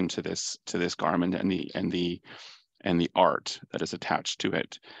connection to this garment and the art that is attached to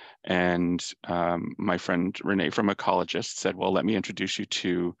it. And my friend Renee from Ecologist said, well, let me introduce you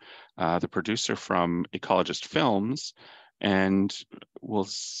to the producer from Ecologist Films, and we'll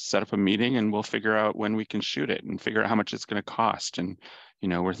set up a meeting and we'll figure out when we can shoot it and figure out how much it's going to cost. And, you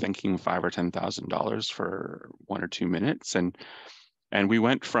know, we're thinking $5,000 or $10,000 for 1 or 2 minutes. And we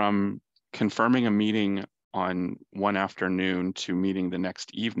went from confirming a meeting on one afternoon to meeting the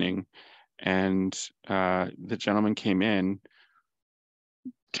next evening. And the gentleman came in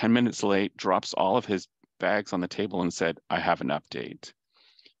 10 minutes late, drops all of his bags on the table and said, I have an update.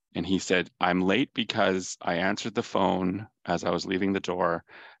 And he said, I'm late because I answered the phone as I was leaving the door,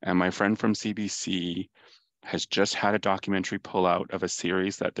 and my friend from CBC has just had a documentary pull out of a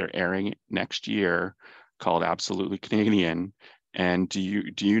series that they're airing next year called Absolutely Canadian. And do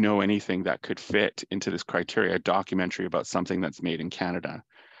you know anything that could fit into this criteria, a documentary about something that's made in Canada?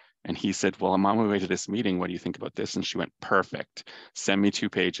 And he said, well, I'm on my way to this meeting. What do you think about this? And she went, perfect. Send me 2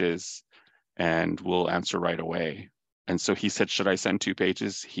 pages and we'll answer right away. And so he said, should I send 2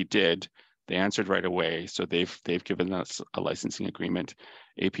 pages? He did. They answered right away. So they've given us a licensing agreement.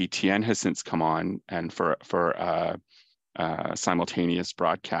 APTN has since come on and for simultaneous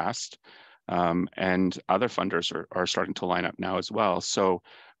broadcast. And other funders are starting to line up now as well. So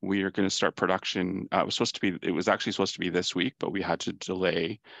we are going to start production. It was actually supposed to be this week, but we had to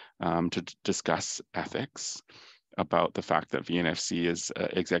delay to discuss ethics about the fact that VNFC is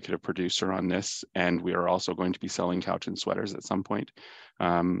executive producer on this, and we are also going to be selling Cowichan sweaters at some point.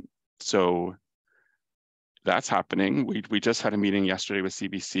 So that's happening. We just had a meeting yesterday with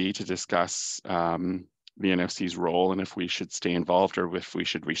CBC to discuss VNFC's role and if we should stay involved or if we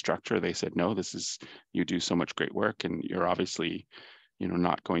should restructure. They said, no, you do so much great work, and you're obviously, you know,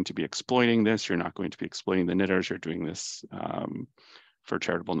 not going to be exploiting this. You're not going to be exploiting the knitters. You're doing this for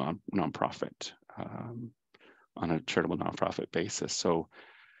charitable nonprofit. On a charitable nonprofit basis. So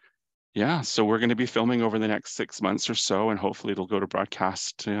yeah, so we're going to be filming over the next 6 months or so, and hopefully it'll go to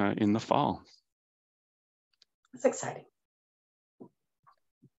broadcast in the fall. That's exciting.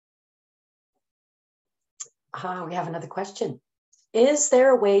 We have another question. Is there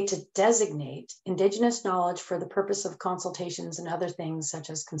a way to designate Indigenous knowledge for the purpose of consultations and other things such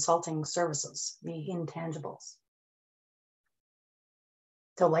as consulting services, the intangibles?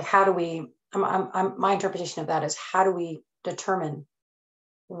 So like, how do we, my interpretation of that is, how do we determine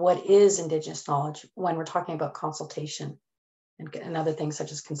what is Indigenous knowledge when we're talking about consultation and other things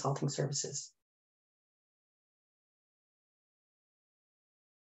such as consulting services?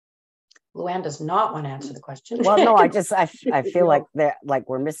 Luann does not want to answer the question. Well, no, I feel like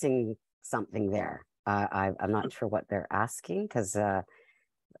we're missing something there. I'm not sure what they're asking, because I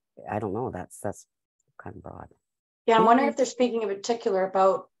don't know. That's kind of broad. Yeah, I'm wondering if they're speaking in particular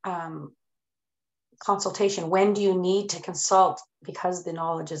about consultation. When do you need to consult because the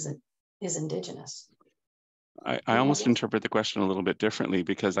knowledge is Indigenous? I almost interpret the question a little bit differently,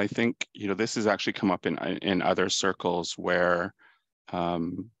 because I think, you know, this has actually come up in other circles where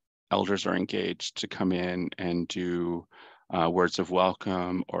elders are engaged to come in and do words of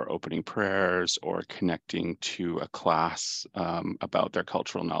welcome or opening prayers or connecting to a class about their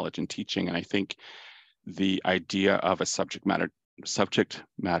cultural knowledge and teaching. And I think the idea of a subject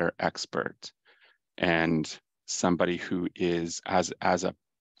matter expert and somebody who is as a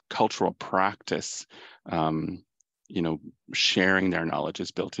cultural practice, you know, sharing their knowledge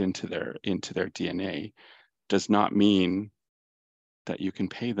is built into their DNA, does not mean that you can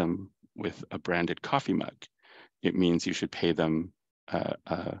pay them with a branded coffee mug. It means you should pay them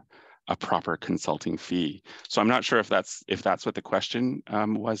a proper consulting fee. So I'm not sure if that's what the question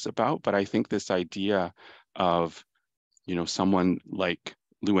was about, but I think this idea of, you know, someone like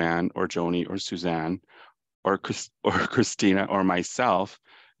Luann or Joni or Suzanne or Christina or myself,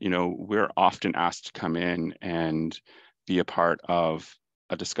 you know, we're often asked to come in and be a part of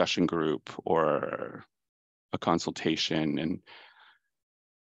a discussion group or a consultation,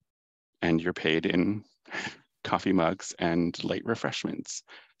 and you're paid in coffee mugs and late refreshments.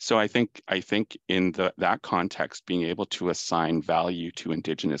 So I think in that context, being able to assign value to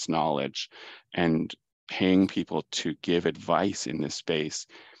Indigenous knowledge and paying people to give advice in this space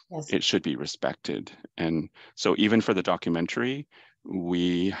Yes. it should be respected. And so even for the documentary,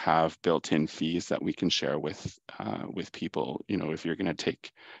 we have built-in fees that we can share with people. You know, if you're going to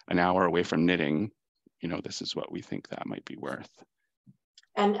take an hour away from knitting, you know, this is what we think that might be worth.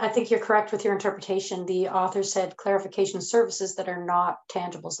 And I think you're correct with your interpretation. The author said clarification services that are not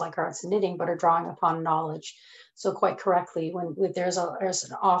tangibles like arts and knitting, but are drawing upon knowledge. So quite correctly, when there's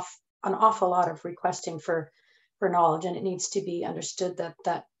an awful lot of requesting for knowledge, and it needs to be understood that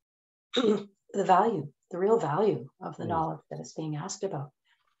the real value of the knowledge that is being asked about.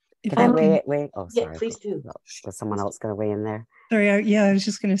 If Can I can- weigh? Oh, Yeah, sorry. please do. Was someone else going to weigh in there? Sorry, I was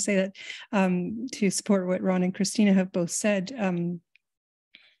just going to say that to support what Ron and Christina have both said,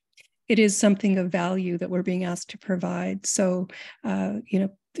 it is something of value that we're being asked to provide. So, you know,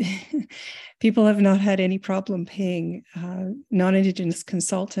 people have not had any problem paying non-Indigenous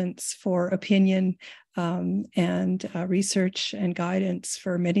consultants for opinion and research and guidance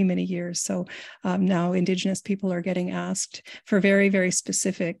for many, many years. So now Indigenous people are getting asked for very, very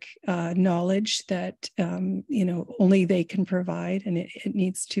specific knowledge that, you know, only they can provide, and it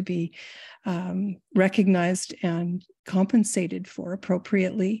needs to be recognized and compensated for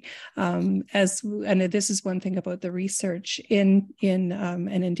appropriately. And this is one thing about the research in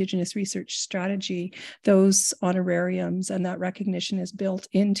an Indigenous research strategy. Those honorariums and that recognition is built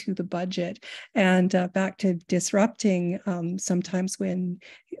into the budget. And back to disrupting, sometimes when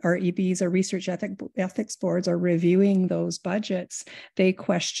our EBs or research ethics boards are reviewing those budgets, they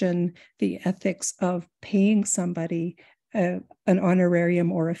question the ethics of paying somebody an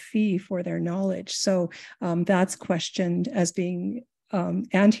honorarium or a fee for their knowledge. So that's questioned as being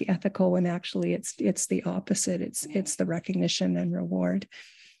anti-ethical, when actually it's the opposite. It's the recognition and reward.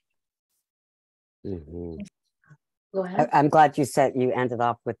 Mm-hmm. Go ahead. I'm glad you ended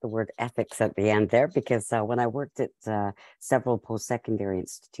off with the word ethics at the end there, because when I worked at several post-secondary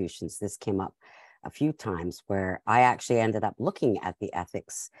institutions, this came up a few times, where I actually ended up looking at the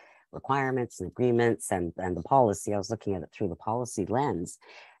ethics requirements and agreements and the policy. I was looking at it through the policy lens,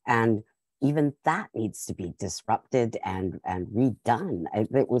 and even that needs to be disrupted and redone.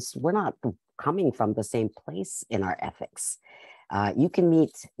 We're not coming from the same place in our ethics. You can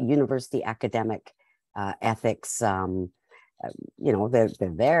meet university academic ethics. You know, they're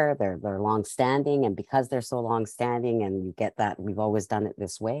long-standing, and because they're so long-standing, and you get that we've always done it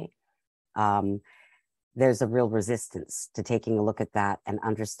this way, there's a real resistance to taking a look at that and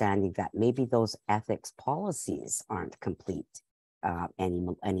understanding that maybe those ethics policies aren't complete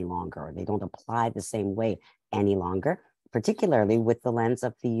any longer, or they don't apply the same way any longer, particularly with the lens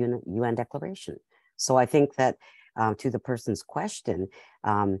of the UN Declaration. So I think that to the person's question,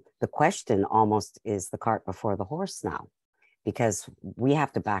 the question almost is the cart before the horse now, because we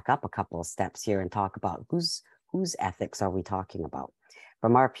have to back up a couple of steps here and talk about whose ethics are we talking about.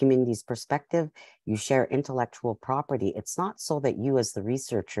 From our community's perspective, you share intellectual property. It's not so that you as the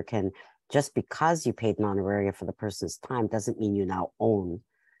researcher can, just because you paid an honoraria for the person's time, doesn't mean you now own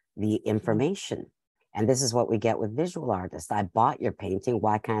the information. And this is what we get with visual artists. I bought your painting.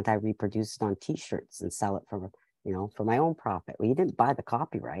 Why can't I reproduce it on t-shirts and sell it for, you know, for my own profit? Well, you didn't buy the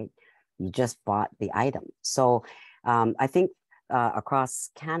copyright. You just bought the item. So I think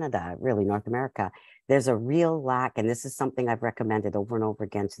across Canada, really North America, there's a real lack, and this is something I've recommended over and over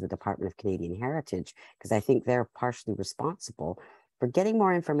again to the Department of Canadian Heritage, because I think they're partially responsible for getting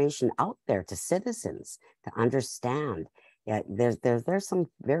more information out there to citizens to understand. Yeah, there's some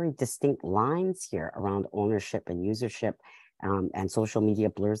very distinct lines here around ownership and usership, and social media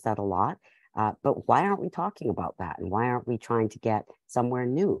blurs that a lot. But why aren't we talking about that? And why aren't we trying to get somewhere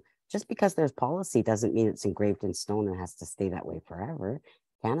new? Just because there's policy doesn't mean it's engraved in stone and has to stay that way forever.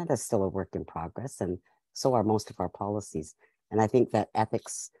 Canada's still a work in progress, and so are most of our policies. And I think that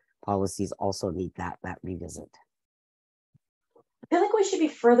ethics policies also need that revisit. I feel like we should be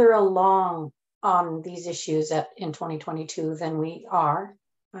further along on these issues in 2022 than we are.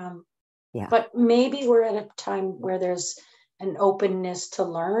 Yeah. But maybe we're at a time where there's an openness to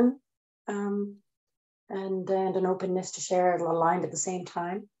learn and an openness to share aligned at the same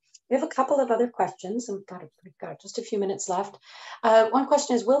time. We have a couple of other questions, and we've got just a few minutes left. One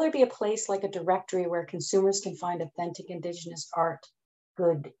question is, will there be a place like a directory where consumers can find authentic Indigenous art,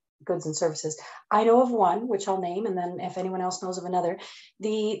 goods and services? I know of one, which I'll name, and then if anyone else knows of another.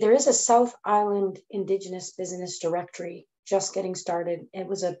 There is a South Island Indigenous Business Directory just getting started. It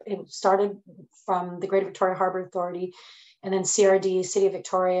started from the Greater Victoria Harbour Authority, and then CRD, City of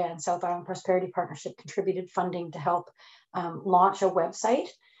Victoria, and South Island Prosperity Partnership contributed funding to help launch a website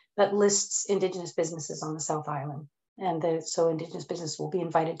that lists Indigenous businesses on the South Island. And so Indigenous business will be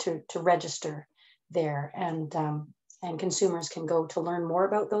invited to register there. And and consumers can go to learn more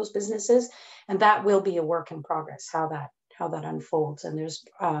about those businesses. And that will be a work in progress, how that unfolds. And there's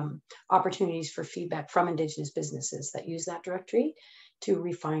opportunities for feedback from Indigenous businesses that use that directory to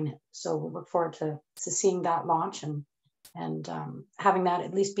refine it. So we'll look forward to seeing that launch and having that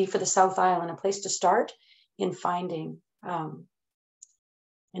at least be for the South Island a place to start in finding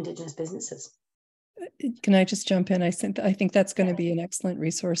Indigenous businesses. Can I just jump in? I think that's going to be an excellent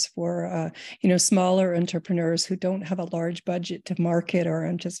resource for smaller entrepreneurs who don't have a large budget to market or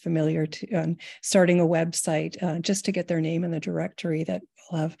aren't just familiar to starting a website. Just to get their name in the directory that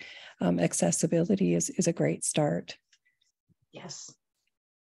will have accessibility is a great start. Yes.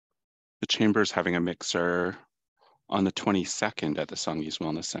 The Chamber's having a mixer on the 22nd at the Songhees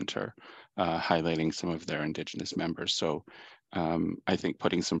Wellness Center, highlighting some of their Indigenous members. So I think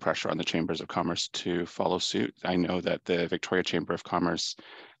putting some pressure on the Chambers of Commerce to follow suit. I know that the Victoria Chamber of Commerce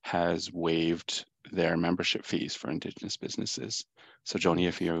has waived their membership fees for Indigenous businesses. So Joni,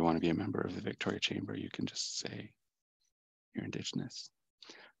 if you want to be a member of the Victoria Chamber, you can just say you're Indigenous.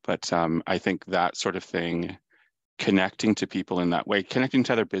 But I think that sort of thing, connecting to people in that way, connecting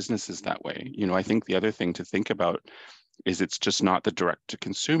to other businesses that way. I think the other thing to think about is it's just not the direct to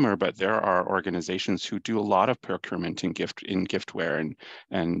consumer, but there are organizations who do a lot of procurement in giftware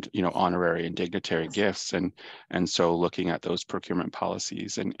and honorary and dignitary gifts. And so looking at those procurement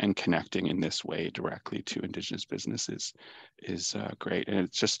policies and connecting in this way directly to Indigenous businesses is great. And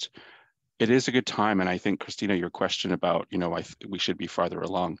it is a good time. And I think, Christina, your question about, we should be farther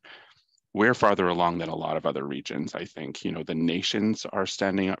along. We're farther along than a lot of other regions. I think, the nations are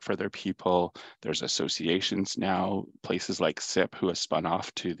standing up for their people. There's associations now, places like SIP, who has spun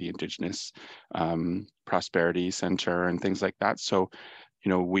off to the Indigenous Prosperity Center and things like that. So,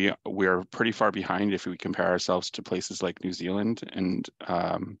 we're pretty far behind if we compare ourselves to places like New Zealand,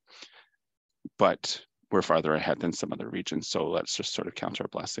 but we're farther ahead than some other regions. So let's just sort of count our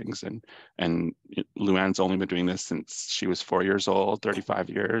blessings. And Luann's only been doing this since she was 4 years old, 35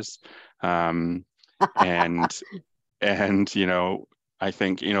 years. And I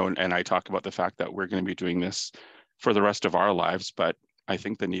think, and I talk about the fact that we're going to be doing this for the rest of our lives, but I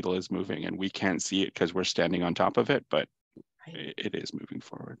think the needle is moving and we can't see it because we're standing on top of it, but it is moving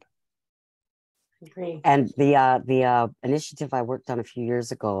forward. Agree. And the initiative I worked on a few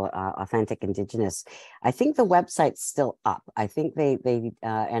years ago, Authentic Indigenous, I think the website's still up. I think they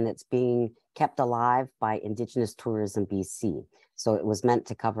and it's being kept alive by Indigenous Tourism BC. So it was meant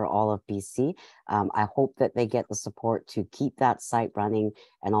to cover all of BC. I hope that they get the support to keep that site running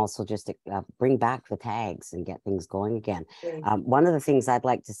and also just bring back the tags and get things going again. One of the things I'd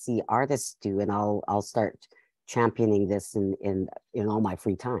like to see artists do, and I'll start championing this in all my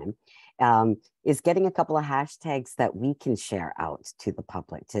free time, is getting a couple of hashtags that we can share out to the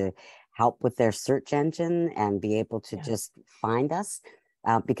public to help with their search engine and be able to just find us.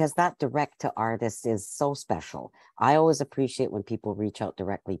 Because that direct to artists is so special. I always appreciate when people reach out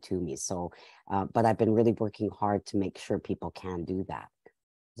directly to me. So, but I've been really working hard to make sure people can do that.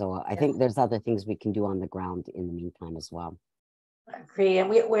 So I think there's other things we can do on the ground in the meantime as well. I agree. And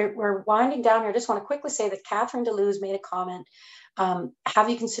we're winding down here. I just want to quickly say that Catherine DeLuz made a comment. Have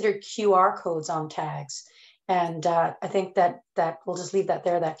you considered QR codes on tags? And I think that we'll just leave that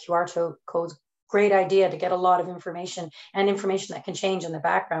there, that QR codes. Great idea to get a lot of information and information that can change in the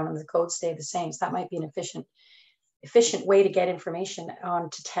background and the codes stay the same. So that might be an efficient way to get information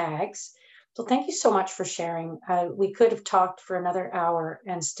onto tags. So thank you so much for sharing. We could have talked for another hour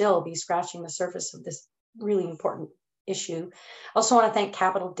and still be scratching the surface of this really important issue. I also want to thank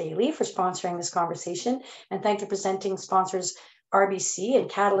Capital Daily for sponsoring this conversation and thank the presenting sponsors RBC and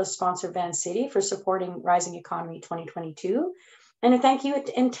Catalyst sponsor Van City for supporting Rising Economy 2022. And thank you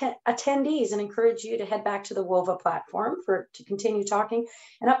attendees and encourage you to head back to the WOVA platform to continue talking.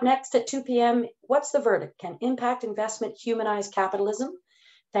 And up next at 2 p.m., what's the verdict? Can impact investment humanize capitalism?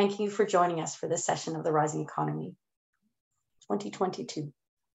 Thank you for joining us for this session of the Rising Economy 2022.